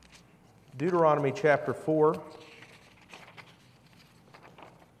Deuteronomy chapter 4.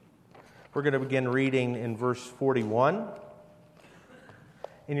 We're going to begin reading in verse 41.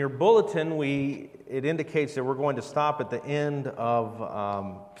 In your bulletin, it indicates that we're going to stop at the end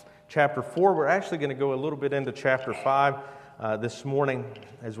of chapter 4. We're actually going to go a little bit into chapter 5 this morning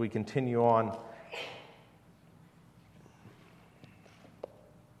as we continue on.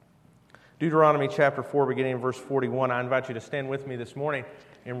 Deuteronomy chapter 4, beginning in verse 41. I invite you to stand with me this morning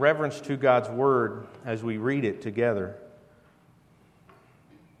in reverence to God's Word as we read it together.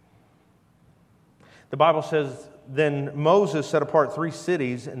 The Bible says, "Then Moses set apart 3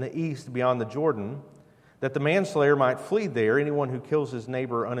 cities in the east beyond the Jordan, that the manslayer might flee there, anyone who kills his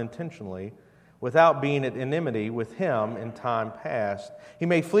neighbor unintentionally, without being at enmity with him in time past. He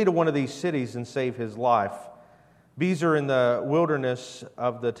may flee to one of these cities and save his life. Bezer in the wilderness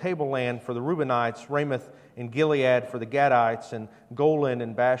of the tableland for the Reubenites, Ramoth in Gilead for the Gadites, and Golan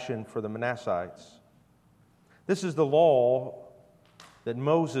and Bashan for the Manassites. This is the law that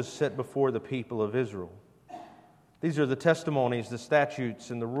Moses set before the people of Israel. These are the testimonies, the statutes,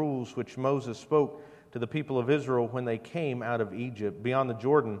 and the rules which Moses spoke to the people of Israel when they came out of Egypt, beyond the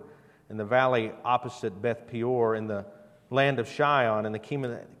Jordan, in the valley opposite Beth Peor, in the land of Shion, and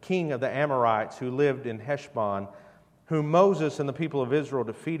the king of the Amorites who lived in Heshbon, whom Moses and the people of Israel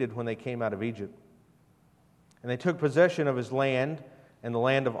defeated when they came out of Egypt. And they took possession of his land and the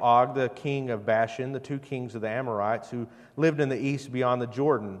land of Og, the king of Bashan, the 2 kings of the Amorites, who lived in the east beyond the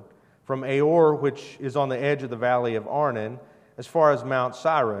Jordan, from Aor, which is on the edge of the valley of Arnon, as far as Mount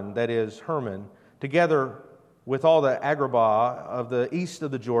Siron, that is, Hermon, together with all the Agrabah of the east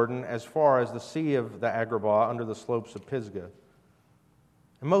of the Jordan, as far as the sea of the Agrabah under the slopes of Pisgah.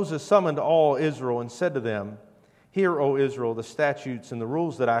 And Moses summoned all Israel and said to them, 'Hear, O Israel, the statutes and the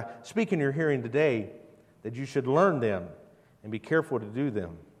rules that I speak in your hearing today, that you should learn them and be careful to do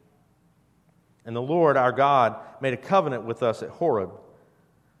them. And the Lord our God made a covenant with us at Horeb.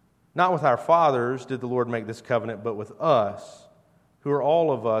 Not with our fathers did the Lord make this covenant, but with us, who are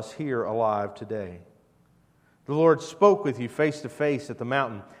all of us here alive today. The Lord spoke with you face to face at the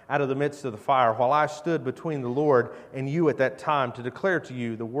mountain, out of the midst of the fire, while I stood between the Lord and you at that time to declare to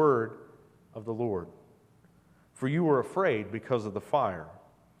you the word of the Lord. For you were afraid because of the fire,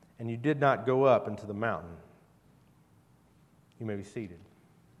 and you did not go up into the mountain.'" You may be seated.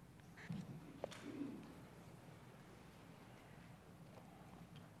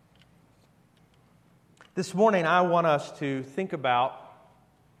 This morning, I want us to think about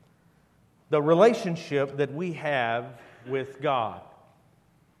the relationship that we have with God.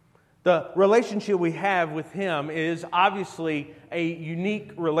 The relationship we have with Him is obviously a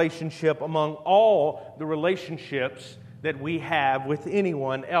unique relationship among all the relationships that we have with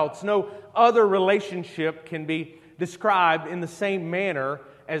anyone else. No other relationship can be described in the same manner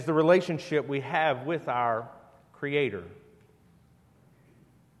as the relationship we have with our Creator.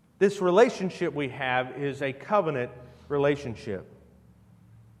 This relationship we have is a covenant relationship.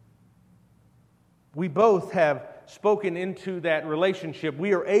 We both have spoken into that relationship.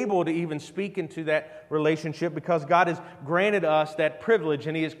 We are able to even speak into that relationship because God has granted us that privilege,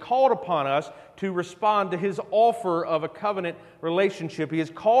 and He has called upon us to respond to His offer of a covenant relationship. He has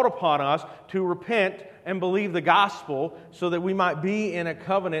called upon us to repent and believe the gospel so that we might be in a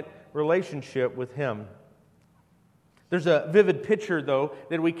covenant relationship with Him. There's a vivid picture, though,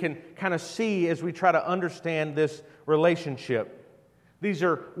 that we can kind of see as we try to understand this relationship. These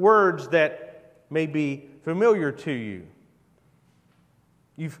are words that may be familiar to you.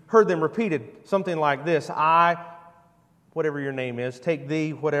 You've heard them repeated, something like this: I, whatever your name is, take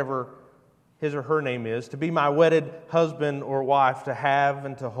thee, whatever his or her name is, to be my wedded husband or wife, to have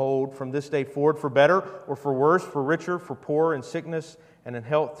and to hold from this day forward, for better or for worse, for richer, for poorer, in sickness and in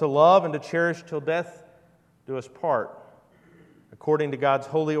health, to love and to cherish till death do us part. According to God's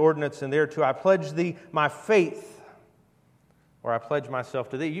holy ordinance, and thereto I pledge thee my faith, or I pledge myself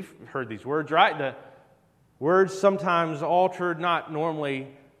to thee. You've heard these words, right? The words sometimes altered, not normally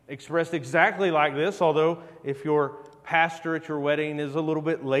expressed exactly like this, although if your pastor at your wedding is a little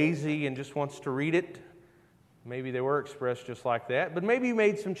bit lazy and just wants to read it, maybe they were expressed just like that. But maybe you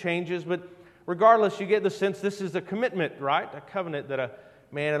made some changes, but regardless, you get the sense this is a commitment, right? A covenant that a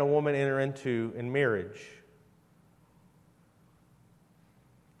man and a woman enter into in marriage.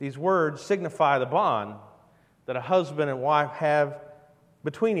 These words signify the bond that a husband and wife have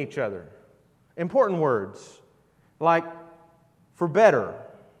between each other. Important words like for better,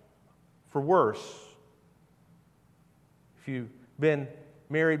 for worse. If you've been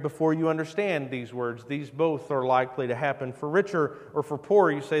married before, you understand these words. These both are likely to happen. For richer or for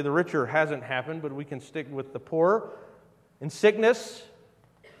poorer, you say the richer hasn't happened, but we can stick with the poorer. In sickness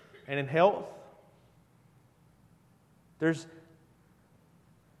and in health. There's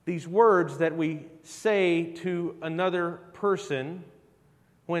these words that we say to another person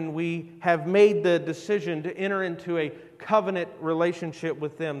when we have made the decision to enter into a covenant relationship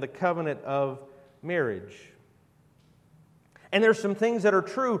with them, the covenant of marriage. And there's some things that are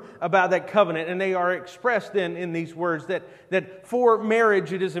true about that covenant, and they are expressed then in these words, that for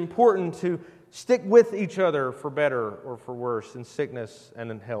marriage it is important to stick with each other for better or for worse, in sickness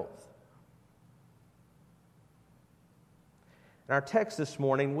and in health. In our text this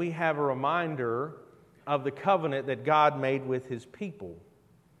morning, we have a reminder of the covenant that God made with His people.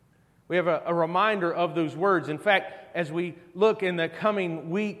 We have a reminder of those words. In fact, as we look in the coming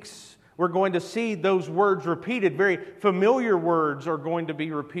weeks, we're going to see those words repeated. Very familiar words are going to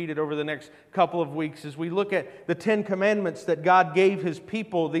be repeated over the next couple of weeks as we look at the 10 Commandments that God gave His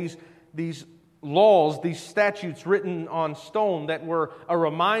people, these laws, these statutes written on stone that were a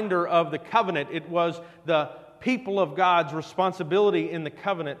reminder of the covenant. It was the people of God's responsibility in the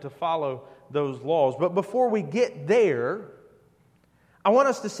covenant to follow those laws. But before we get there, I want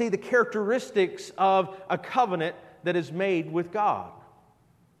us to see the characteristics of a covenant that is made with God.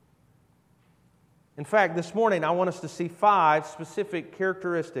 In fact, this morning I want us to see 5 specific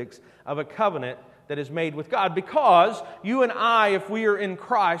characteristics of a covenant that is made with God, because you and I, if we are in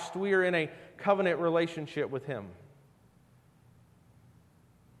Christ, we are in a covenant relationship with Him.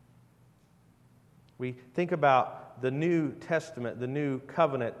 We think about the New Testament, the new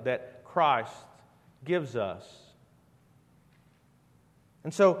covenant that Christ gives us.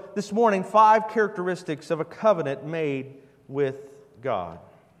 And so this morning, 5 characteristics of a covenant made with God.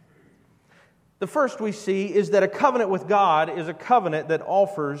 The first we see is that a covenant with God is a covenant that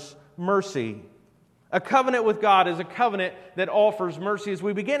offers mercy. A covenant with God is a covenant that offers mercy. As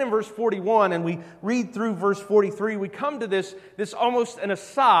we begin in verse 41 and we read through verse 43, we come to this almost an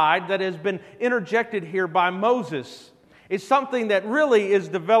aside that has been interjected here by Moses. It's something that really is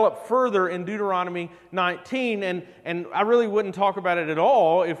developed further in Deuteronomy 19, and I really wouldn't talk about it at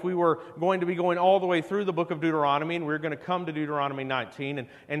all if we were going to be going all the way through the book of Deuteronomy, and we're going to come to Deuteronomy 19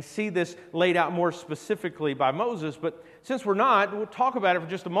 and see this laid out more specifically by Moses. But since we're not, we'll talk about it for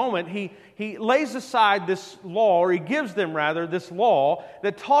just a moment. He lays aside this law, or he gives them rather, this law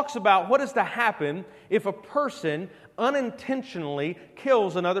that talks about what is to happen if a person unintentionally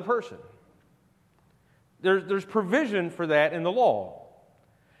kills another person. There's provision for that in the law.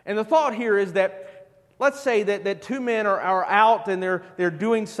 And the thought here is that, let's say that 2 men are out and they're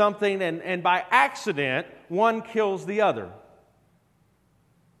doing something, and by accident, one kills the other.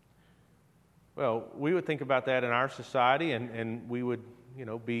 Well, we would think about that in our society, and we would,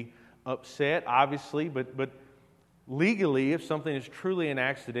 be upset, obviously, but legally, if something is truly an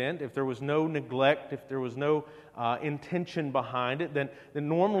accident, if there was no neglect, if there was no intention behind it, then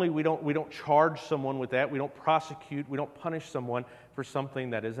normally we don't charge someone with that. We don't prosecute. We don't punish someone for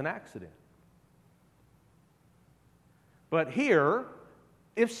something that is an accident. But here,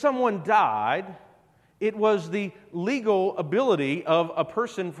 if someone died, it was the legal ability of a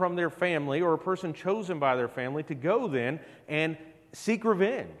person from their family or a person chosen by their family to go then and seek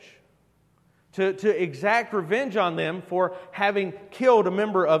revenge. To exact revenge on them for having killed a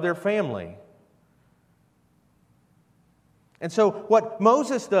member of their family. And so what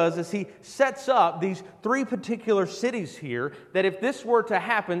Moses does is he sets up these 3 particular cities here that if this were to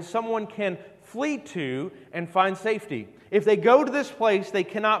happen, someone can flee to and find safety. If they go to this place, they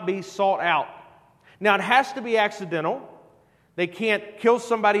cannot be sought out. Now, it has to be accidental. They can't kill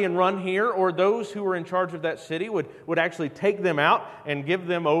somebody and run here, or those who were in charge of that city would actually take them out and give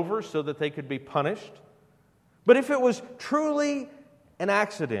them over so that they could be punished. But if it was truly an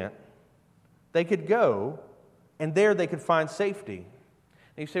accident, they could go, and there they could find safety.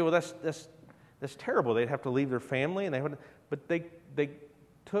 And you say, well, that's terrible. They'd have to leave their family, but they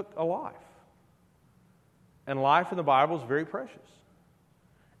took a life. And life in the Bible is very precious.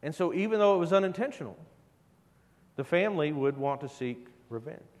 And so even though it was unintentional, the family would want to seek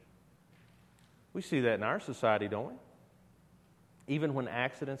revenge. We see that in our society, don't we? Even when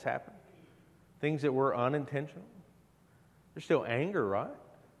accidents happen, things that were unintentional, there's still anger, right?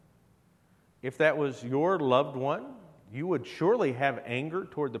 If that was your loved one, you would surely have anger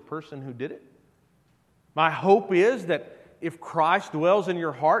toward the person who did it. My hope is that if Christ dwells in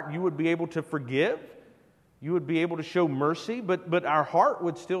your heart, you would be able to forgive. You would be able to show mercy, but our heart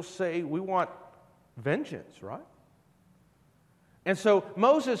would still say, we want vengeance, right? And so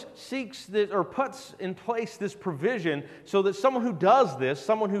Moses seeks this, or puts in place this provision so that someone who does this,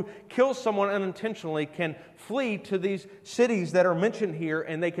 someone who kills someone unintentionally, can flee to these cities that are mentioned here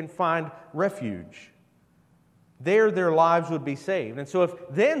and they can find refuge. there their lives would be saved. And so if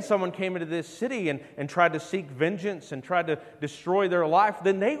then someone came into this city and tried to seek vengeance and tried to destroy their life,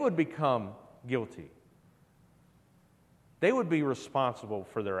 then they would become guilty. They would be responsible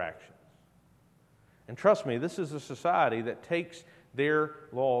for their actions. And trust me, this is a society that takes their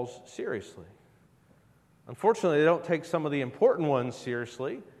laws seriously. Unfortunately, they don't take some of the important ones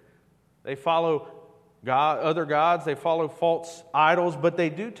seriously. They follow other gods, they follow false idols, but they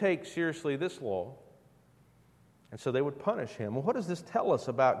do take seriously this law. And so they would punish him. Well, what does this tell us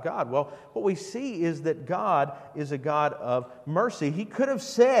about God? Well, what we see is that God is a God of mercy. He could have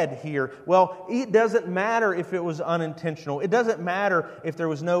said here, well, it doesn't matter if it was unintentional. It doesn't matter if there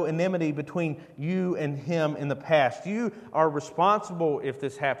was no enmity between you and him in the past. You are responsible if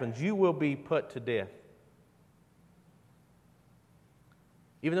this happens. You will be put to death.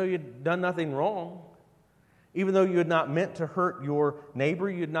 Even though you'd done nothing wrong, even though you had not meant to hurt your neighbor,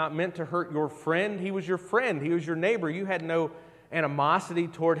 you had not meant to hurt your friend. He was your friend. He was your neighbor. You had no animosity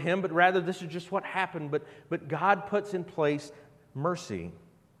toward him, but rather this is just what happened. But God puts in place mercy.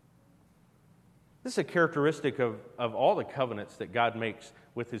 This is a characteristic of all the covenants that God makes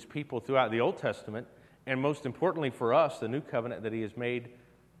with His people throughout the Old Testament, and most importantly for us, the new covenant that He has made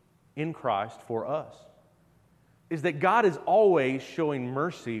in Christ for us, is that God is always showing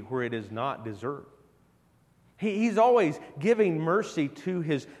mercy where it is not deserved. He's always giving mercy to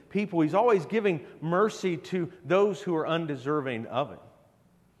His people. He's always giving mercy to those who are undeserving of it.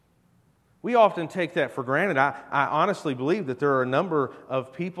 We often take that for granted. I honestly believe that there are a number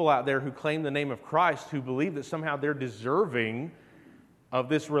of people out there who claim the name of Christ who believe that somehow they're deserving of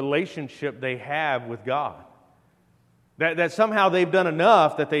this relationship they have with God. That somehow they've done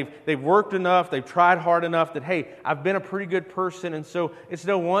enough, that they've worked enough, they've tried hard enough, that, hey, I've been a pretty good person, and so it's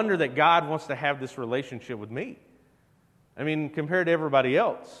no wonder that God wants to have this relationship with me. I mean, compared to everybody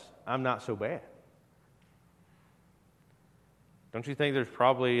else, I'm not so bad. Don't you think there's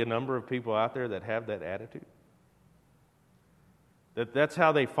probably a number of people out there that have that attitude? That's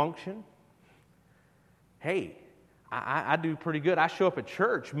how they function? Hey, I do pretty good. I show up at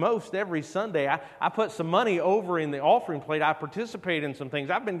church most every Sunday. I put some money over in the offering plate. I participate in some things.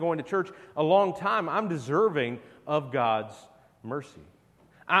 I've been going to church a long time. I'm deserving of God's mercy.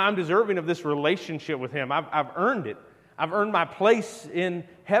 I'm deserving of this relationship with Him. I've earned it. I've earned my place in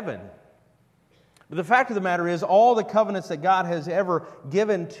heaven. But the fact of the matter is, all the covenants that God has ever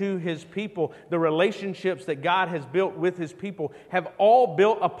given to His people, the relationships that God has built with His people, have all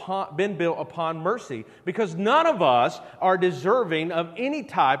been built upon mercy. Because none of us are deserving of any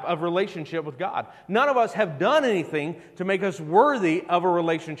type of relationship with God. None of us have done anything to make us worthy of a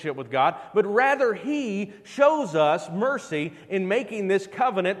relationship with God, but rather He shows us mercy in making this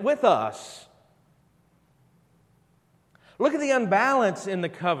covenant with us. Look at the unbalance in the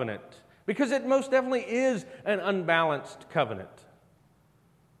covenant. Because it most definitely is an unbalanced covenant.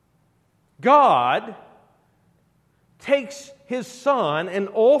 God takes His Son and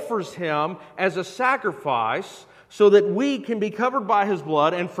offers Him as a sacrifice so that we can be covered by His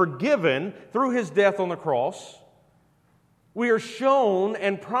blood and forgiven through His death on the cross. We are shown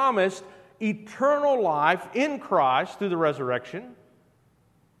and promised eternal life in Christ through the resurrection.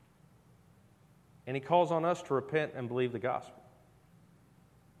 And He calls on us to repent and believe the gospel.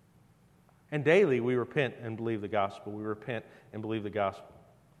 And daily we repent and believe the gospel. We repent and believe the gospel.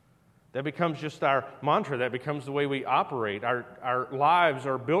 That becomes just our mantra. That becomes the way we operate. Our lives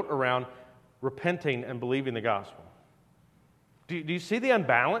are built around repenting and believing the gospel. Do you see the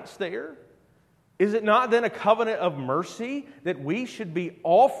unbalance there? Is it not then a covenant of mercy that we should be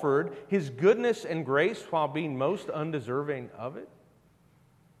offered His goodness and grace while being most undeserving of it?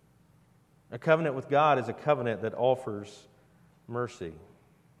 A covenant with God is a covenant that offers mercy.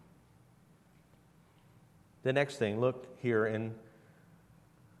 The next thing, look here in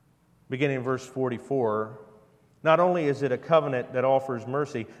beginning in verse 44. Not only is it a covenant that offers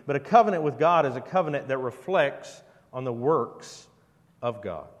mercy, but a covenant with God is a covenant that reflects on the works of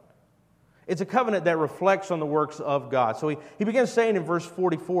God. It's a covenant that reflects on the works of God. So he begins saying in verse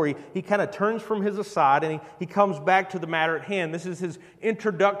 44, he kind of turns from his aside and he comes back to the matter at hand. This is his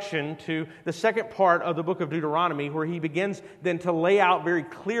introduction to the second part of the book of Deuteronomy, where he begins then to lay out very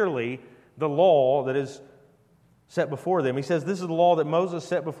clearly the law that is set before them. He says, this is the law that Moses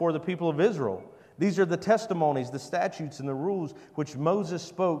set before the people of Israel. These are the testimonies, the statutes, and the rules which Moses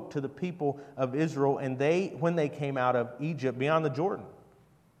spoke to the people of Israel when they came out of Egypt beyond the Jordan.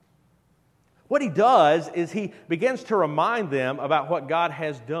 What he does is he begins to remind them about what God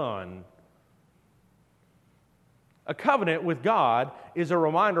has done. A covenant with God is a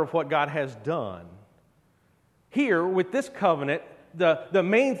reminder of what God has done. Here, with this covenant, the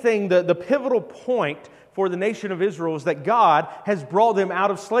main thing, the pivotal point for the nation of Israel is that God has brought them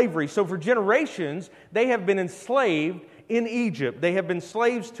out of slavery. So for generations, they have been enslaved in Egypt. They have been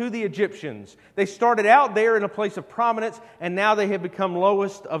slaves to the Egyptians. They started out there in a place of prominence, and now they have become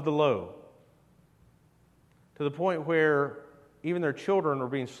lowest of the low. To the point where even their children were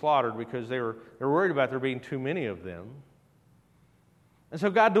being slaughtered because they were worried about there being too many of them. And so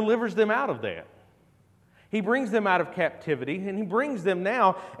God delivers them out of that. He brings them out of captivity, and He brings them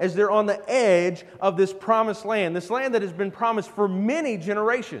now as they're on the edge of this promised land, this land that has been promised for many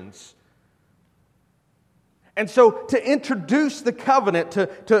generations. And so to introduce the covenant,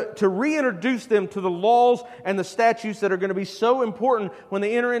 to reintroduce them to the laws and the statutes that are going to be so important when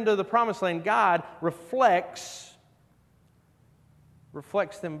they enter into the promised land, God reflects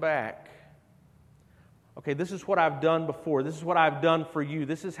them back. Okay, this is what I've done before. This is what I've done for you.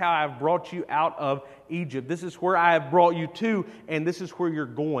 This is how I've brought you out of Egypt. This is where I have brought you to, and this is where you're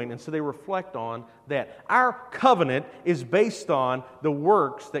going. And so they reflect on that. Our covenant is based on the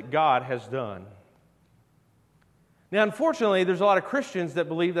works that God has done. Now, unfortunately, there's a lot of Christians that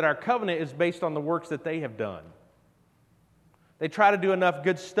believe that our covenant is based on the works that they have done. They try to do enough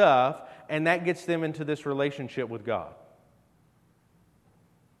good stuff, and that gets them into this relationship with God.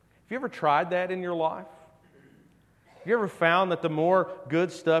 Have you ever tried that in your life? Have you ever found that the more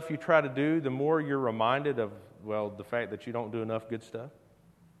good stuff you try to do, the more you're reminded of, the fact that you don't do enough good stuff?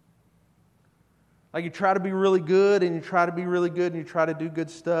 Like you try to be really good, and you try to be really good, and you try to do good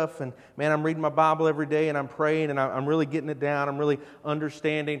stuff, and man, I'm reading my Bible every day, and I'm praying, and I'm really getting it down, I'm really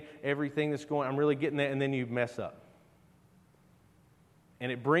understanding everything that's going on, I'm really getting it, and then you mess up.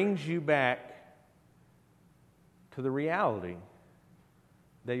 And it brings you back to the reality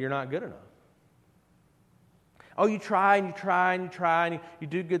that you're not good enough. Oh, you try and you try and you try and you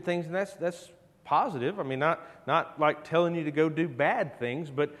do good things, and that's positive. I mean, not like telling you to go do bad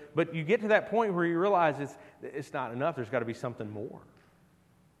things, but you get to that point where you realize it's not enough. There's got to be something more.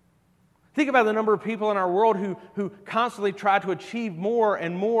 Think about the number of people in our world who constantly try to achieve more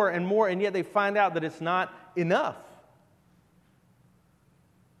and more and more, and yet they find out that it's not enough.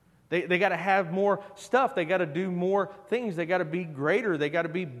 They got to have more stuff. They got to do more things. They got to be greater. They got to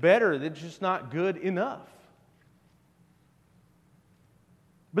be better. They're just not good enough.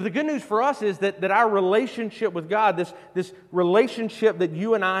 But the good news for us is that our relationship with God, this relationship that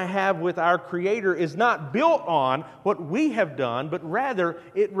you and I have with our Creator, is not built on what we have done, but rather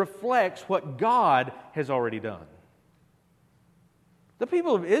it reflects what God has already done. The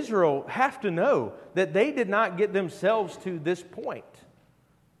people of Israel have to know that they did not get themselves to this point.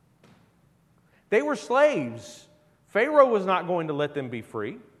 They were slaves. Pharaoh was not going to let them be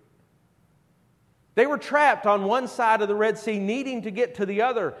free. They were trapped on one side of the Red Sea, needing to get to the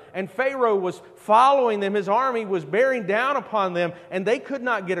other. And Pharaoh was following them. His army was bearing down upon them, and they could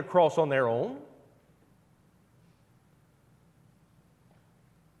not get across on their own.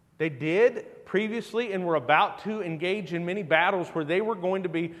 They did previously and were about to engage in many battles where they were going to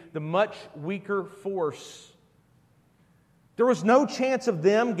be the much weaker force. There was no chance of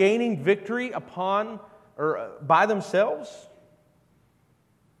them gaining victory upon or by themselves.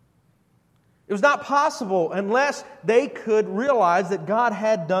 It was not possible unless they could realize that God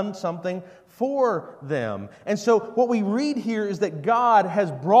had done something for them. And so what we read here is that God has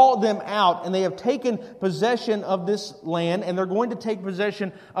brought them out, and they have taken possession of this land, and they're going to take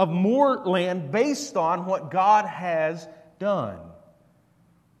possession of more land based on what God has done.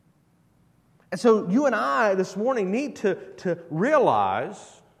 And so you and I this morning need to realize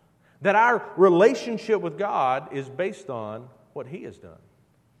that our relationship with God is based on what He has done.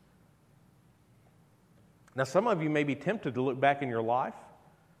 Now, some of you may be tempted to look back in your life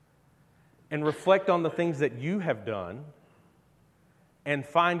and reflect on the things that you have done and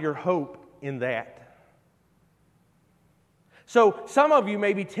find your hope in that. So some of you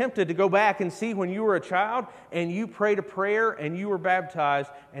may be tempted to go back and see when you were a child and you prayed a prayer and you were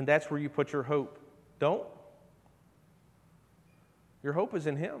baptized, and that's where you put your hope. Don't. Your hope is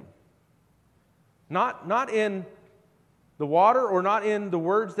in Him. Not in the water or not in the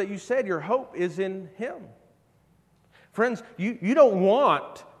words that you said. Your hope is in Him. Friends, you don't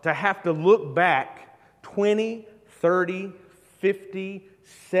want to have to look back 20, 30, 50,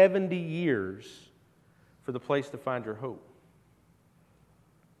 70 years for the place to find your hope.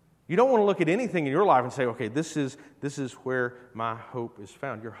 You don't want to look at anything in your life and say, okay, this is where my hope is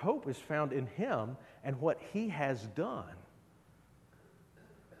found. Your hope is found in Him and what He has done.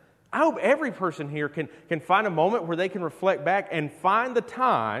 I hope every person here can find a moment where they can reflect back and find the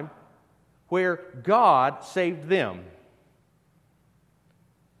time where God saved them.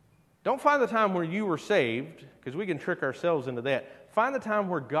 Don't find the time where you were saved, because we can trick ourselves into that. Find the time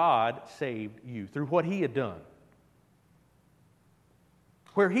where God saved you through what He had done.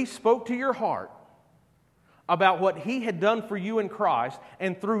 Where He spoke to your heart about what He had done for you in Christ,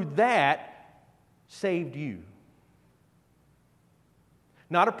 and through that saved you.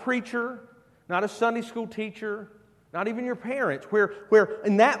 Not a preacher, not a Sunday school teacher, not even your parents, where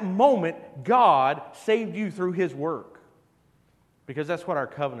in that moment God saved you through His work. Because that's what our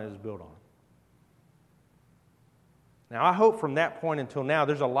covenant is built on. Now, I hope from that point until now,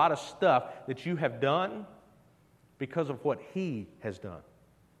 there's a lot of stuff that you have done because of what He has done.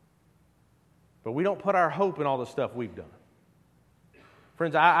 But we don't put our hope in all the stuff we've done.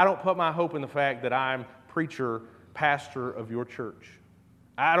 Friends, I don't put my hope in the fact that I'm preacher, pastor of your church.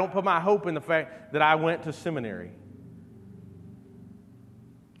 I don't put my hope in the fact that I went to seminary.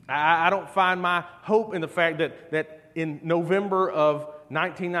 I don't find my hope in the fact that in November of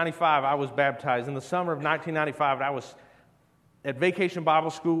 1995 I was baptized. In the summer of 1995 I was at Vacation Bible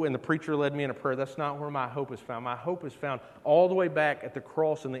School and the preacher led me in a prayer. That's not where my hope is found. My hope is found all the way back at the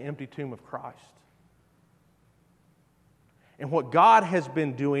cross and the empty tomb of Christ. And what God has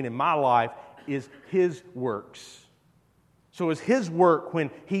been doing in my life is His works. So it was His work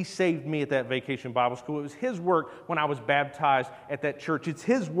when He saved me at that Vacation Bible School. It was His work when I was baptized at that church. It's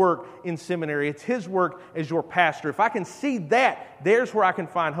His work in seminary. It's His work as your pastor. If I can see that, there's where I can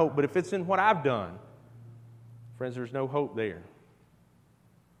find hope. But if it's in what I've done, friends, there's no hope there.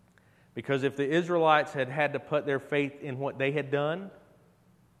 Because if the Israelites had had to put their faith in what they had done,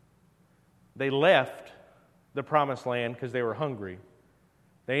 they left the promised land because they were hungry.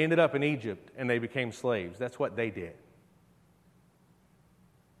 They ended up in Egypt and they became slaves. That's what they did.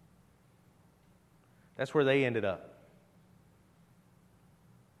 That's where they ended up.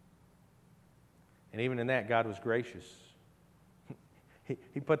 And even in that, God was gracious.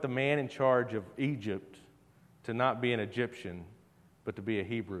 He put the man in charge of Egypt to not be an Egyptian, but to be a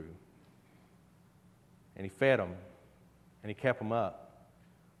Hebrew. And He fed them, and He kept them up.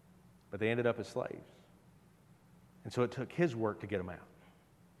 But they ended up as slaves. And so it took His work to get them out.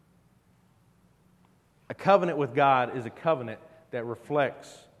 A covenant with God is a covenant that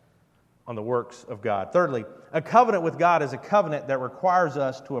reflects on the works of God. Thirdly, a covenant with God is a covenant that requires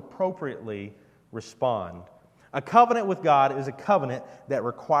us to appropriately respond. A covenant with God is a covenant that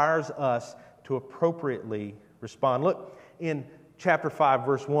requires us to appropriately respond. Look in chapter 5,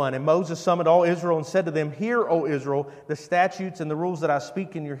 verse 1. And Moses summoned all Israel and said to them, "Hear, O Israel, the statutes and the rules that I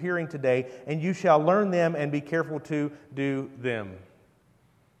speak in your hearing today, and you shall learn them and be careful to do them."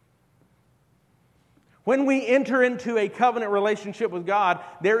 When we enter into a covenant relationship with God,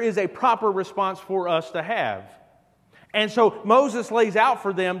 there is a proper response for us to have. And so Moses lays out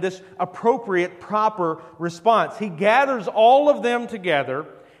for them this appropriate, proper response. He gathers all of them together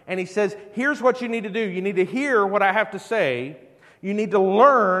and he says, here's what you need to do. You need to hear what I have to say. You need to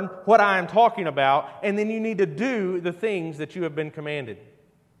learn what I am talking about. And then you need to do the things that you have been commanded.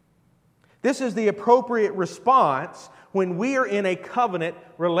 This is the appropriate response when we are in a covenant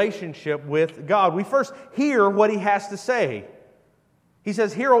relationship with God. We first hear what He has to say. He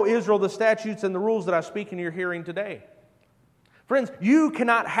says, "Hear, O Israel, the statutes and the rules that I speak in your hearing today." Friends, you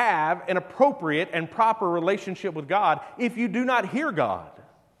cannot have an appropriate and proper relationship with God if you do not hear God.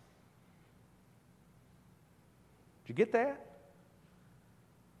 Did you get that?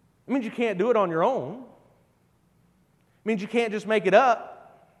 It means you can't do it on your own. It means you can't just make it up.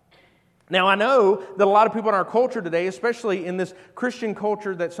 Now, I know that a lot of people in our culture today, especially in this Christian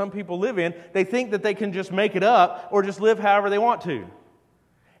culture that some people live in, they think that they can just make it up or just live however they want to.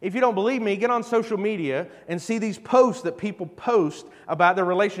 If you don't believe me, get on social media and see these posts that people post about their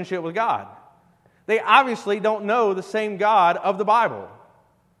relationship with God. They obviously don't know the same God of the Bible.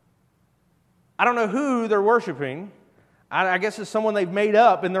 I don't know who they're worshiping. I guess it's someone they've made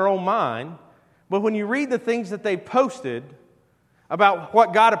up in their own mind. But when you read the things that they've posted about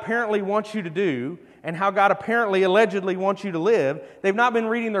what God apparently wants you to do and how God apparently, allegedly wants you to live, they've not been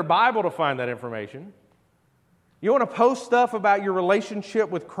reading their Bible to find that information. You want to post stuff about your relationship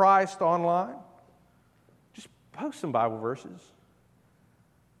with Christ online? Just post some Bible verses.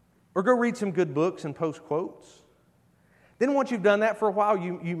 Or go read some good books and post quotes. Then once you've done that for a while,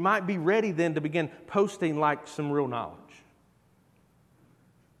 you might be ready then to begin posting like some real knowledge.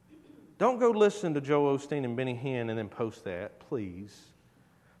 Don't go listen to Joel Osteen and Benny Hinn and then post that, please.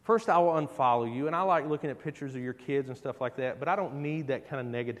 First, I will unfollow you, and I like looking at pictures of your kids and stuff like that, but I don't need that kind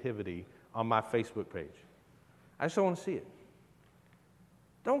of negativity on my Facebook page. I just don't want to see it.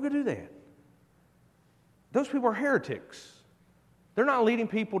 Don't go do that. Those people are heretics. They're not leading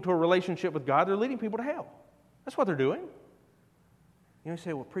people to a relationship with God. They're leading people to hell. That's what they're doing. You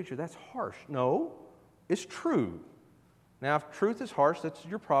say, well, preacher, that's harsh. No, it's true. Now, if truth is harsh, that's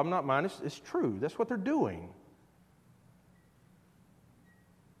your problem, not mine. It's true. That's what they're doing.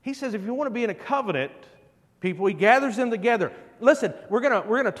 He says if you want to be in a covenant, people, he gathers them together. Listen, we're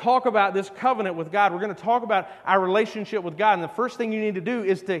gonna talk about this covenant with God. We're going to talk about our relationship with God. And the first thing you need to do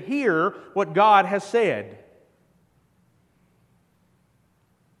is to hear what God has said.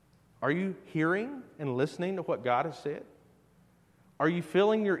 Are you hearing and listening to what God has said? Are you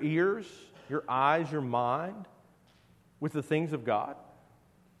filling your ears, your eyes, your mind with the things of God?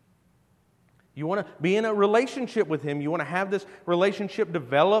 You want to be in a relationship with Him. You want to have this relationship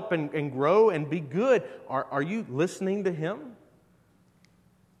develop and grow and be good. Are you listening to Him?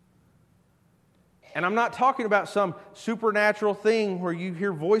 And I'm not talking about some supernatural thing where you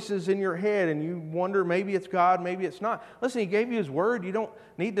hear voices in your head and you wonder maybe it's God, maybe it's not. Listen, He gave you His Word. You don't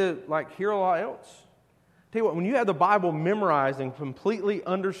need to hear a lot else. Tell you what, when you have the Bible memorized and completely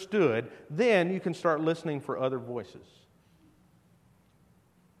understood, then you can start listening for other voices.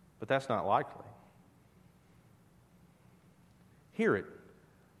 But that's not likely. Hear it.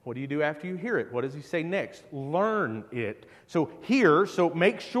 What do you do after you hear it? What does he say next? Learn it. So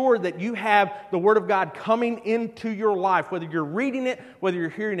make sure that you have the Word of God coming into your life, whether you're reading it, whether you're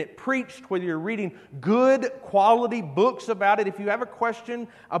hearing it preached, whether you're reading good quality books about it. If you have a question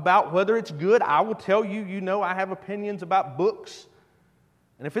about whether it's good, I will tell you, I have opinions about books.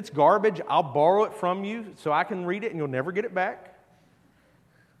 And if it's garbage, I'll borrow it from you so I can read it and you'll never get it back.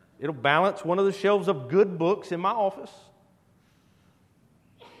 It'll balance one of the shelves of good books in my office.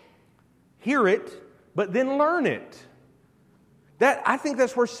 Hear it, but then learn it. I think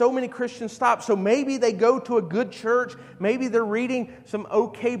that's where so many Christians stop. So maybe they go to a good church, maybe they're reading some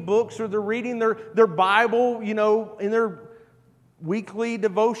okay books, or they're reading their Bible, in their weekly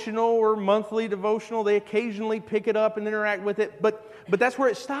devotional or monthly devotional. They occasionally pick it up and interact with it, but that's where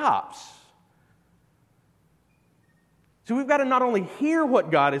it stops. So we've got to not only hear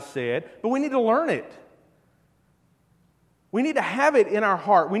what God has said, but we need to learn it. We need to have it in our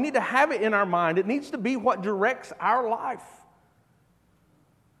heart. We need to have it in our mind. It needs to be what directs our life.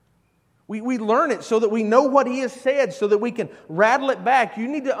 We learn it so that we know what He has said, so that we can rattle it back. You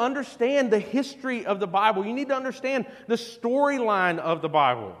need to understand the history of the Bible. You need to understand the storyline of the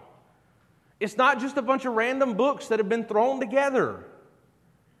Bible. It's not just a bunch of random books that have been thrown together.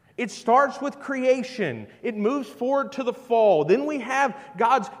 It starts with creation. It moves forward to the fall. Then we have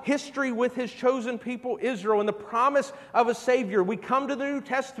God's history with His chosen people, Israel, and the promise of a Savior. We come to the New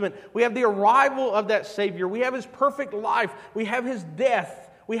Testament. We have the arrival of that Savior. We have His perfect life. We have His death.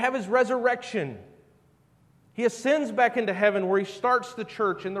 We have His resurrection. He ascends back into heaven where He starts the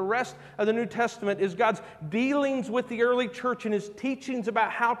church. And the rest of the New Testament is God's dealings with the early church and His teachings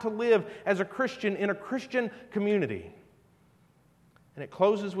about how to live as a Christian in a Christian community. And it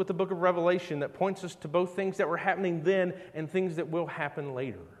closes with the book of Revelation that points us to both things that were happening then and things that will happen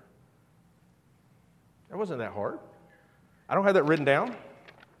later. That wasn't that hard. I don't have that written down.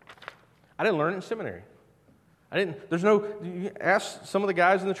 I didn't learn it in seminary. You ask some of the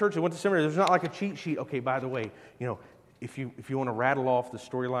guys in the church that went to seminary, there's not like a cheat sheet. Okay, by the way, if you want to rattle off the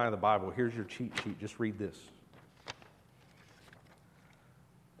storyline of the Bible, here's your cheat sheet. Just read this.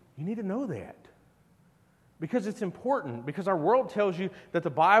 You need to know that. Because it's important. Because our world tells you that the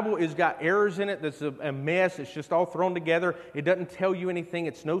Bible has got errors in it. That's a mess. It's just all thrown together. It doesn't tell you anything.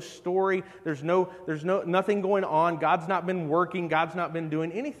 It's no story. There's nothing going on. God's not been working. God's not been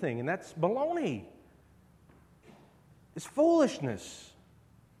doing anything. And that's baloney. It's foolishness.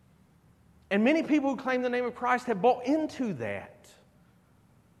 And many people who claim the name of Christ have bought into that.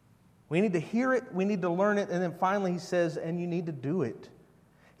 We need to hear it. We need to learn it. And then finally he says, and you need to do it.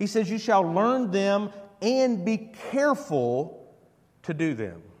 He says, you shall learn them and be careful to do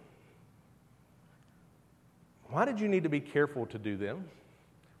them. Why did you need to be careful to do them?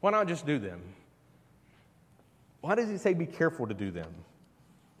 Why not just do them? Why does he say be careful to do them?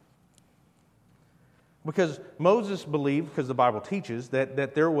 Because Moses believed, because the Bible teaches,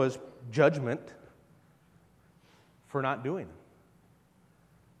 that there was judgment for not doing them.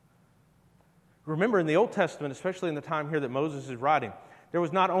 Remember, in the Old Testament, especially in the time here that Moses is writing, there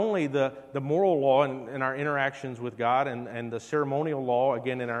was not only the moral law in our interactions with God and the ceremonial law,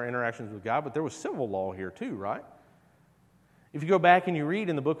 again, in our interactions with God, but there was civil law here too, right? If you go back and you read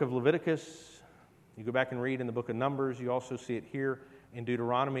in the book of Leviticus, you go back and read in the book of Numbers, you also see it here in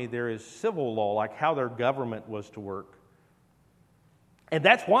Deuteronomy, there is civil law, like how their government was to work. And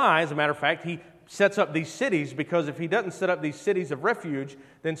that's why, as a matter of fact, he sets up these cities, because if he doesn't set up these cities of refuge,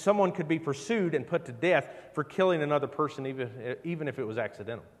 then someone could be pursued and put to death for killing another person, even if it was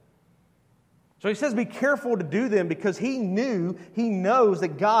accidental. So he says be careful to do them, because he knows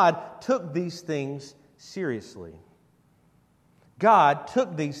that God took these things seriously. God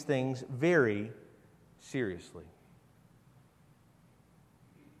took these things very seriously.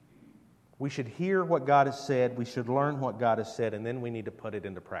 We should hear what God has said, we should learn what God has said, and then we need to put it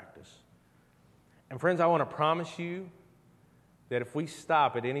into practice. And friends, I want to promise you that if we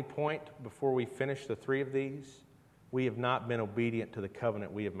stop at any point before we finish the 3 of these, we have not been obedient to the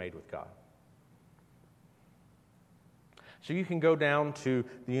covenant we have made with God. So you can go down to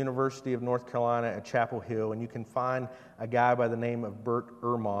the University of North Carolina at Chapel Hill, and you can find a guy by the name of Bert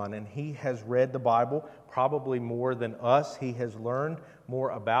Ehrman, and he has read the Bible probably more than us. He has learned more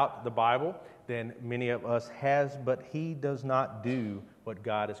about the Bible than many of us has, but he does not do what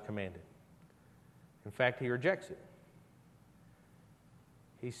God has commanded. In fact, he rejects it.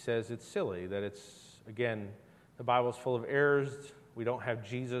 He says it's silly, that it's, again, the Bible's full of errors. We don't have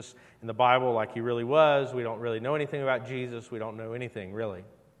Jesus in the Bible like he really was. We don't really know anything about Jesus. We don't know anything, really.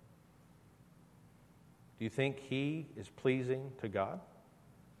 Do you think he is pleasing to God?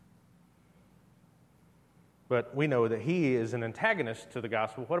 But we know that he is an antagonist to the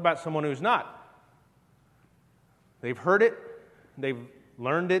gospel. What about someone who's not? They've heard it, they've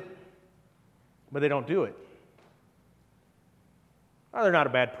learned it, but they don't do it. Well, they're not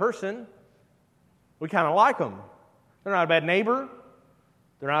a bad person. We kind of like them. They're not a bad neighbor.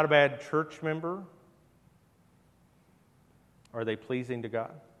 They're not a bad church member. Are they pleasing to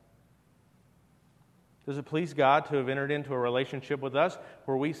God? Does it please God to have entered into a relationship with us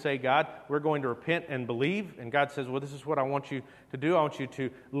where we say, God, we're going to repent and believe, and God says, well, this is what I want you to do. I want you to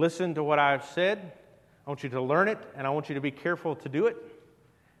listen to what I've said. I want you to learn it, and I want you to be careful to do it.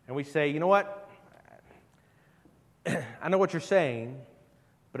 And we say, you know what? I know what you're saying,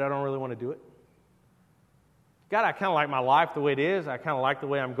 but I don't really want to do it. God, I kind of like my life the way it is. I kind of like the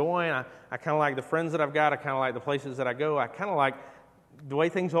way I'm going. I kind of like the friends that I've got. I kind of like the places that I go. I kind of like the way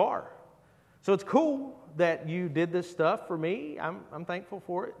things are. So it's cool that you did this stuff for me. I'm thankful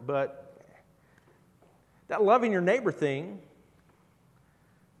for it. But that loving your neighbor thing,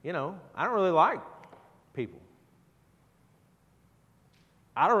 I don't really like people.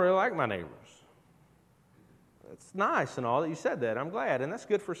 I don't really like my neighbors. It's nice and all that you said that. I'm glad. And that's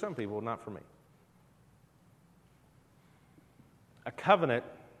good for some people, not for me. A covenant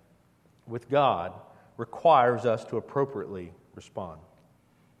with God requires us to appropriately respond.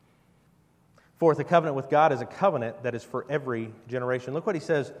 Fourth, a covenant with God is a covenant that is for every generation. Look what he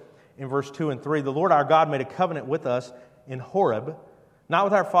says in verse 2 and 3. The Lord our God made a covenant with us in Horeb. Not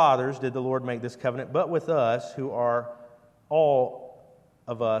with our fathers did the Lord make this covenant, but with us who are all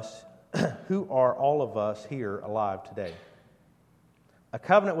of us here alive today. A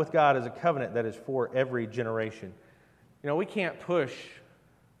covenant with God is a covenant that is for every generation. We can't push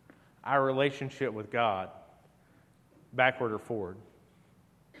our relationship with God backward or forward.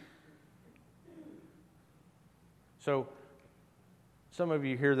 So, some of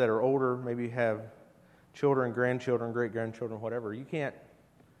you here that are older, maybe you have children, grandchildren, great-grandchildren, whatever,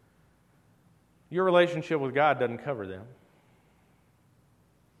 your relationship with God doesn't cover them.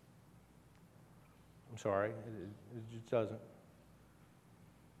 I'm sorry, it just doesn't.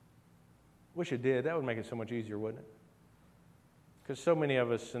 Wish it did. That would make it so much easier, wouldn't it? Because so many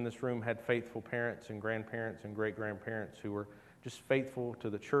of us in this room had faithful parents and grandparents and great-grandparents who were just faithful to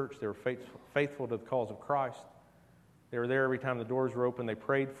the church. They were faithful to the cause of Christ. They were there every time the doors were open. They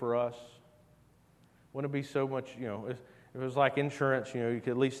prayed for us. Wouldn't it be so much, if it was like insurance, you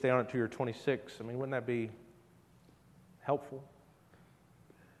could at least stay on it till you're 26. I mean, wouldn't that be helpful?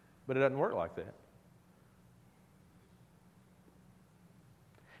 But it doesn't work like that.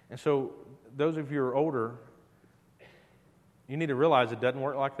 And so, those of you who are older, you need to realize it doesn't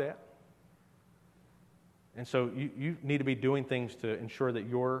work like that. And so you need to be doing things to ensure that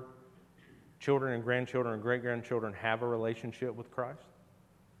your children and grandchildren and great-grandchildren have a relationship with Christ.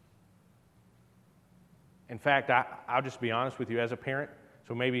 In fact, I'll just be honest with you as a parent.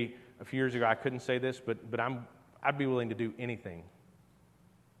 So maybe a few years ago I couldn't say this, but I'd be willing to do anything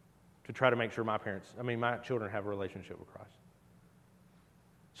to try to make sure my children have a relationship with Christ.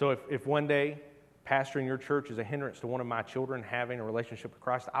 So if one day pastoring your church is a hindrance to one of my children having a relationship with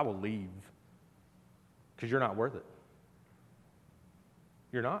Christ, I will leave because you're not worth it.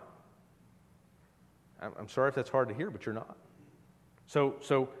 You're not. I'm sorry if that's hard to hear, but you're not.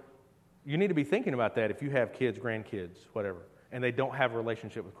 So you need to be thinking about that if you have kids, grandkids, whatever, and they don't have a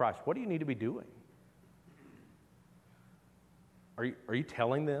relationship with Christ. What do you need to be doing? Are you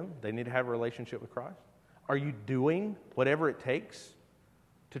telling them they need to have a relationship with Christ? Are you doing whatever it takes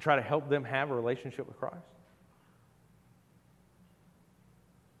to try to help them have a relationship with Christ?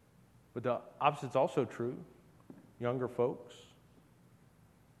 But the opposite's also true. Younger folks.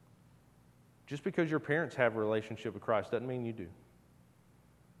 Just because your parents have a relationship with Christ doesn't mean you do.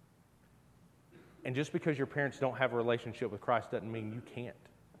 And just because your parents don't have a relationship with Christ doesn't mean you can't.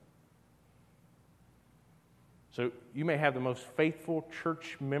 So you may have the most faithful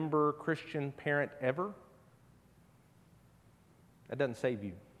church member Christian parent ever. That doesn't save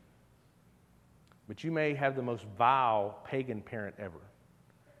you. But you may have the most vile pagan parent ever.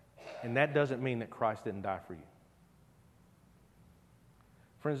 And that doesn't mean that Christ didn't die for you.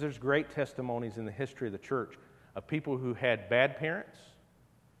 Friends, there's great testimonies in the history of the church of people who had bad parents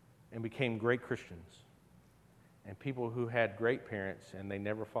and became great Christians, and people who had great parents and they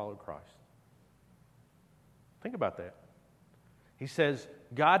never followed Christ. Think about that. He says,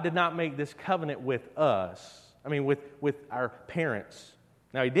 God did not make this covenant with us. With our parents.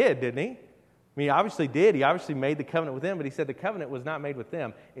 Now, He did, didn't He? I mean, He obviously did. He obviously made the covenant with them, but He said the covenant was not made with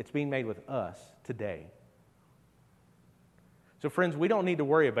them. It's being made with us today. So, friends, we don't need to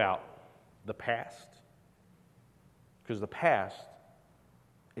worry about the past, because the past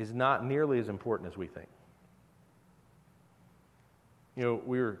is not nearly as important as we think. You know,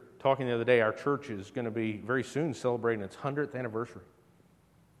 we were talking the other day, our church is going to be very soon celebrating its 100th anniversary.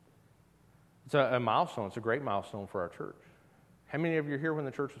 It's a milestone. It's a great milestone for our church. How many of you are here when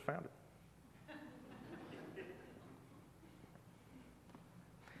the church was founded?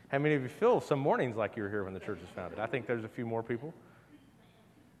 How many of you feel some mornings like you were here when the church was founded? I think there's a few more people.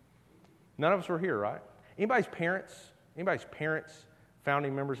 None of us were here, right? Anybody's parents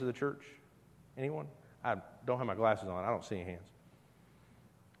founding members of the church? Anyone? I don't have my glasses on. I don't see any hands.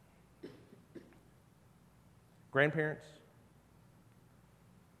 Grandparents?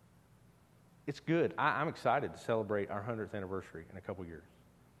 It's good. I'm excited to celebrate our 100th anniversary in a couple years.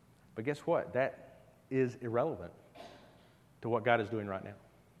 But guess what? That is irrelevant to what God is doing right now.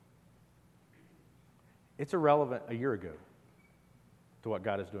 It's irrelevant a year ago to what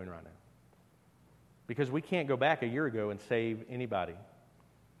God is doing right now. Because we can't go back a year ago and save anybody.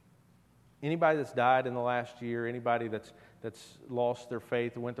 Anybody that's died in the last year, anybody that's lost their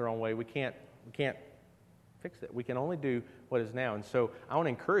faith and went their own way, we can't fix that. We can only do what is now. And so I want to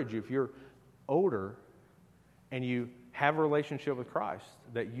encourage you, if you're older and you have a relationship with Christ,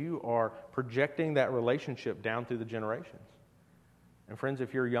 that you are projecting that relationship down through the generations. And friends,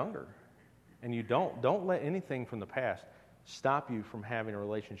 if you're younger and you don't let anything from the past stop you from having a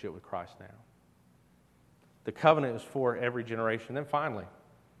relationship with Christ now. The covenant is for every generation. Then finally,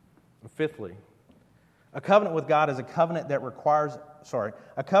 and fifthly, a covenant with God is a covenant that requires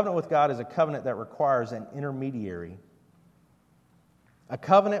an intermediary. A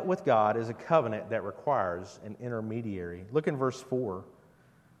covenant with God is a covenant that requires an intermediary. Look in verse 4.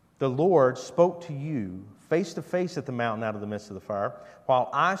 The Lord spoke to you face to face at the mountain out of the midst of the fire, while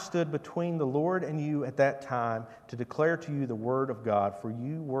I stood between the Lord and you at that time to declare to you the word of God, for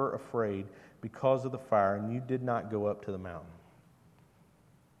you were afraid because of the fire, and you did not go up to the mountain.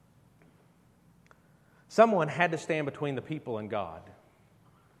 Someone had to stand between the people and God.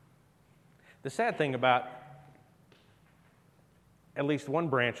 The sad thing about at least one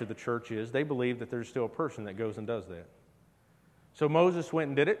branch of the church is they believe that there's still a person that goes and does that. So Moses went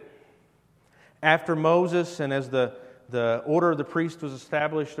and did it. After Moses, and as the order of the priest was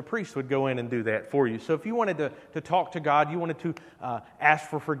established, the priest would go in and do that for you. So if you wanted to talk to God, you wanted to ask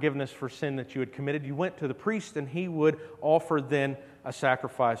for forgiveness for sin that you had committed, you went to the priest and he would offer then a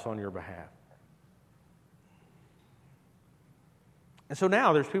sacrifice on your behalf. And so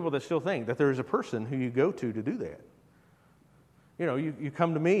now there's people that still think that there is a person who you go to do that. You know, you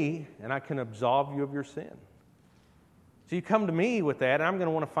come to me and I can absolve you of your sin. So you come to me with that, and I'm going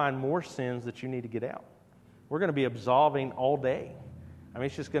to want to find more sins that you need to get out. We're going to be absolving all day. I mean,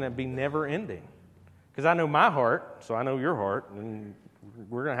 it's just going to be never ending. Because I know my heart, so I know your heart, and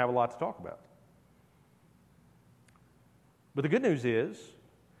we're going to have a lot to talk about. But the good news is,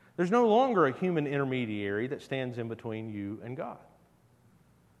 there's no longer a human intermediary that stands in between you and God.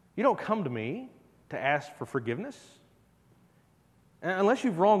 You don't come to me to ask for forgiveness. And unless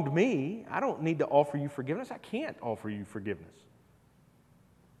you've wronged me, I don't need to offer you forgiveness. I can't offer you forgiveness.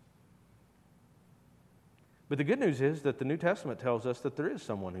 But the good news is that the New Testament tells us that there is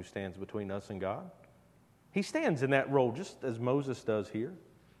someone who stands between us and God. He stands in that role just as Moses does here.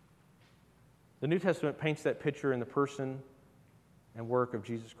 The New Testament paints that picture in the person and work of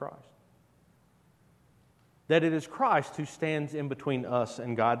Jesus Christ. That it is Christ who stands in between us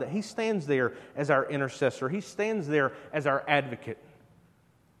and God, that He stands there as our intercessor. He stands there as our advocate.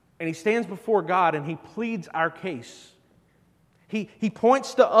 And He stands before God and He pleads our case. He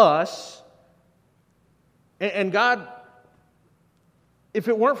points to us, and God, if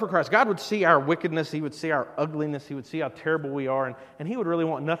it weren't for Christ, God would see our wickedness, He would see our ugliness, He would see how terrible we are, and He would really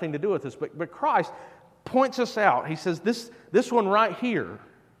want nothing to do with us. But Christ points us out. He says, this one right here,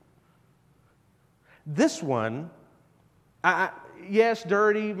 This one, yes,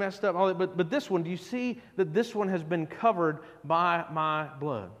 dirty, messed up, all that, but this one, do you see that this one has been covered by my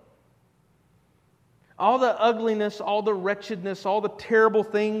blood? All the ugliness, all the wretchedness, all the terrible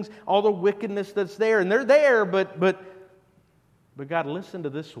things, all the wickedness that's there, and they're there, but God, listen to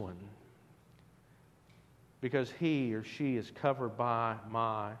this one. Because he or she is covered by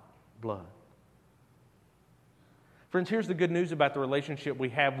my blood. Friends, here's the good news about the relationship we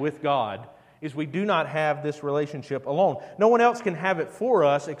have with God, is we do not have this relationship alone. No one else can have it for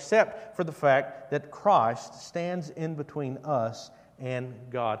us except for the fact that Christ stands in between us and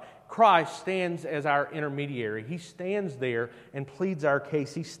God. Christ stands as our intermediary. He stands there and pleads our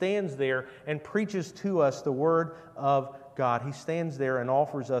case. He stands there and preaches to us the Word of God. He stands there and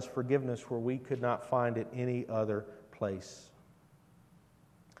offers us forgiveness where we could not find it any other place.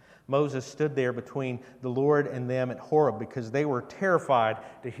 Moses stood there between the Lord and them at Horeb because they were terrified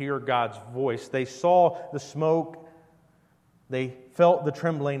to hear God's voice. They saw the smoke, they felt the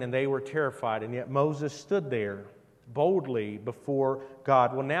trembling, and they were terrified. And yet Moses stood there boldly before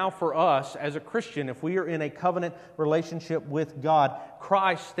God. Well, now for us as a Christian, if we are in a covenant relationship with God,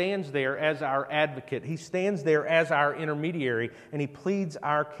 Christ stands there as our advocate. He stands there as our intermediary, and He pleads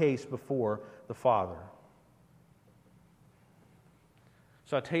our case before the Father.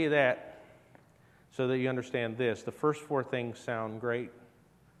 So I tell you that so that you understand this. The first four things sound great,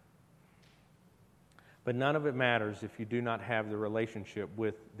 but none of it matters if you do not have the relationship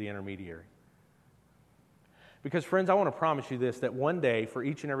with the intermediary. Because, friends, I want to promise you this, that one day, for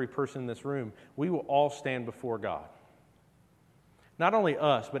each and every person in this room, we will all stand before God. Not only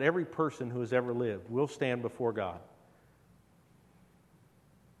us, but every person who has ever lived will stand before God.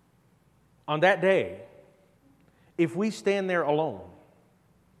 On that day, if we stand there alone,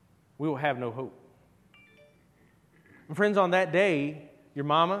 we will have no hope. And friends, on that day, your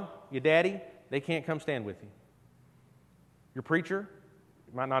mama, your daddy, they can't come stand with you. Your preacher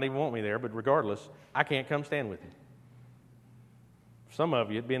might not even want me there, but regardless, I can't come stand with you. For some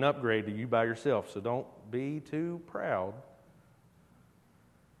of you, it'd be an upgrade to you by yourself, so don't be too proud.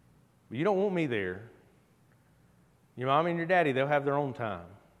 But you don't want me there. Your mom and your daddy, they'll have their own time.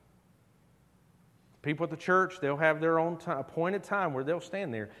 People at the church, they'll have their own time, appointed time where they'll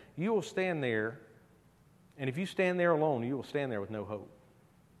stand there. You will stand there, and if you stand there alone, you will stand there with no hope.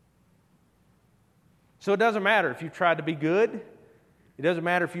 So it doesn't matter if you've tried to be good. It doesn't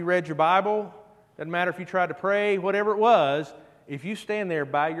matter if you read your Bible. It doesn't matter if you tried to pray, whatever it was. If you stand there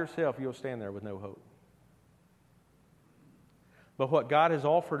by yourself, you'll stand there with no hope. But what God has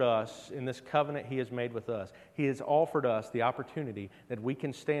offered us in this covenant He has made with us, He has offered us the opportunity that we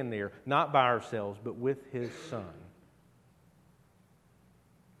can stand there, not by ourselves, but with His Son.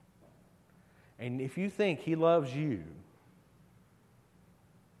 And if you think He loves you,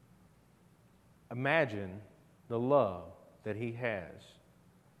 imagine the love that He has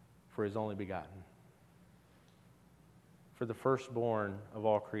for His only begotten, for the firstborn of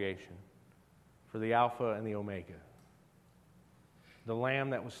all creation, for the Alpha and the Omega, the Lamb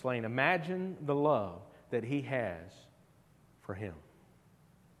that was slain. Imagine the love that He has for Him.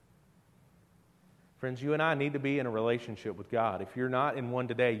 Friends, you and I need to be in a relationship with God. If you're not in one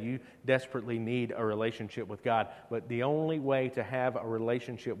today, you desperately need a relationship with God. But the only way to have a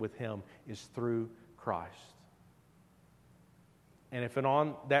relationship with Him is through Christ. And if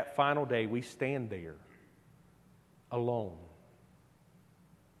on that final day we stand there alone,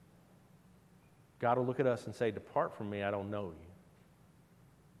 God will look at us and say, "Depart from me, I don't know you."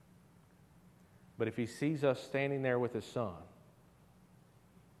 But if He sees us standing there with His Son,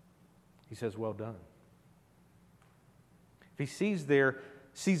 He says, "Well done." If He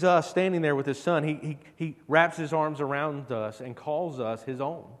sees us standing there with His Son, He wraps His arms around us and calls us His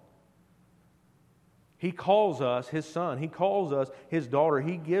own. He calls us His son. He calls us His daughter.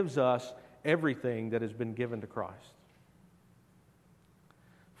 He gives us everything that has been given to Christ.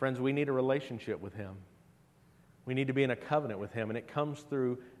 Friends, we need a relationship with Him. We need to be in a covenant with Him, and it comes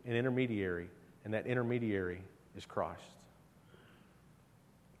through an intermediary, and that intermediary is Christ.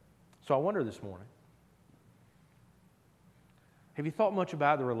 So I wonder this morning, have you thought much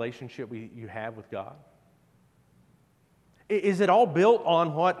about the relationship you have with God? Is it all built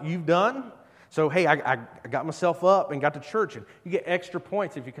on what you've done? So, hey, I got myself up and got to church, and you get extra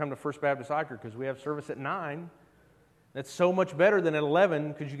points if you come to First Baptist Iker because we have service at 9. That's so much better than at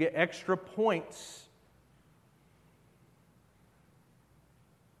 11 because you get extra points.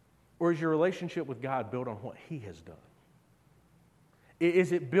 Or is your relationship with God built on what He has done?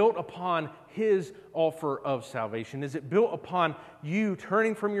 Is it built upon His offer of salvation? Is it built upon you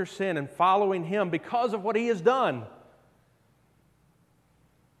turning from your sin and following Him because of what He has done?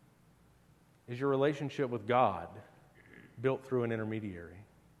 Is your relationship with God built through an intermediary?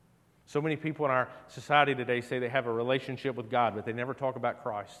 So many people in our society today say they have a relationship with God, but they never talk about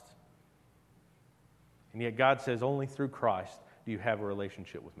Christ. And yet God says, only through Christ do you have a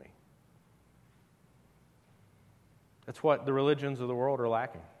relationship with me. That's what the religions of the world are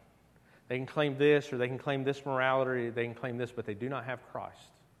lacking. They can claim this, or they can claim this morality, they can claim this, but they do not have Christ.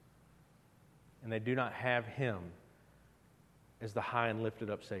 And they do not have Him as the high and lifted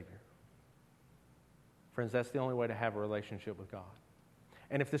up Savior. Friends, that's the only way to have a relationship with God.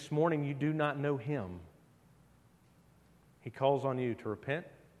 And if this morning you do not know Him, He calls on you to repent,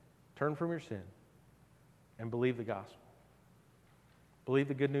 turn from your sin, and believe the gospel. Believe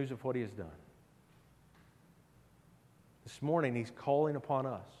the good news of what He has done. This morning He's calling upon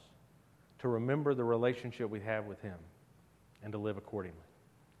us to remember the relationship we have with Him and to live accordingly.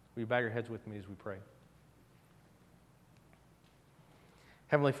 Will you bow your heads with me as we pray?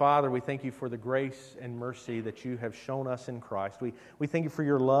 Heavenly Father, we thank you for the grace and mercy that you have shown us in Christ. We thank you for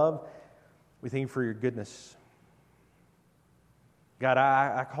your love. We thank you for your goodness. God,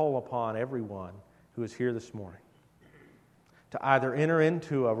 I call upon everyone who is here this morning to either enter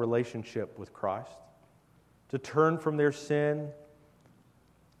into a relationship with Christ, to turn from their sin,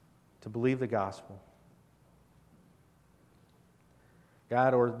 to believe the gospel.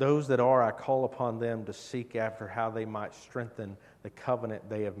 God, or those that are, I call upon them to seek after how they might strengthen the covenant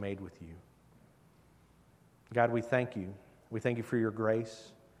they have made with you. God, we thank you. We thank you for your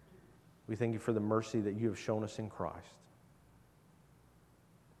grace. We thank you for the mercy that you have shown us in Christ.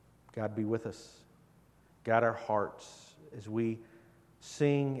 God, be with us. Guide our hearts as we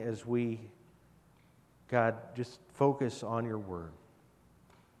sing, as we, God, just focus on your word.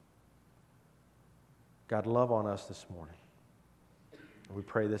 God, love on us this morning. We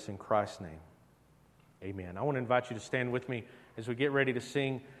pray this in Christ's name. Amen. I want to invite you to stand with me as we get ready to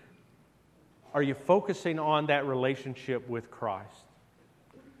sing. Are you focusing on that relationship with Christ?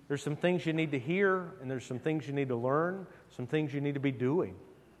 There's some things you need to hear, and there's some things you need to learn, some things you need to be doing.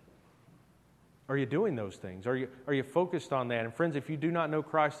 Are you doing those things? Are you focused on that? And friends, if you do not know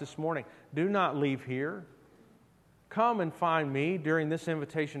Christ this morning, do not leave here. Come and find me during this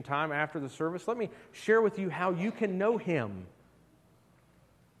invitation time after the service. Let me share with you how you can know Him.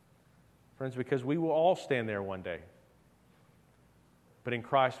 Friends, because we will all stand there one day. But in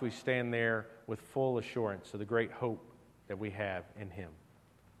Christ we stand there with full assurance of the great hope that we have in Him.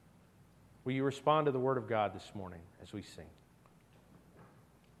 Will you respond to the Word of God this morning as we sing?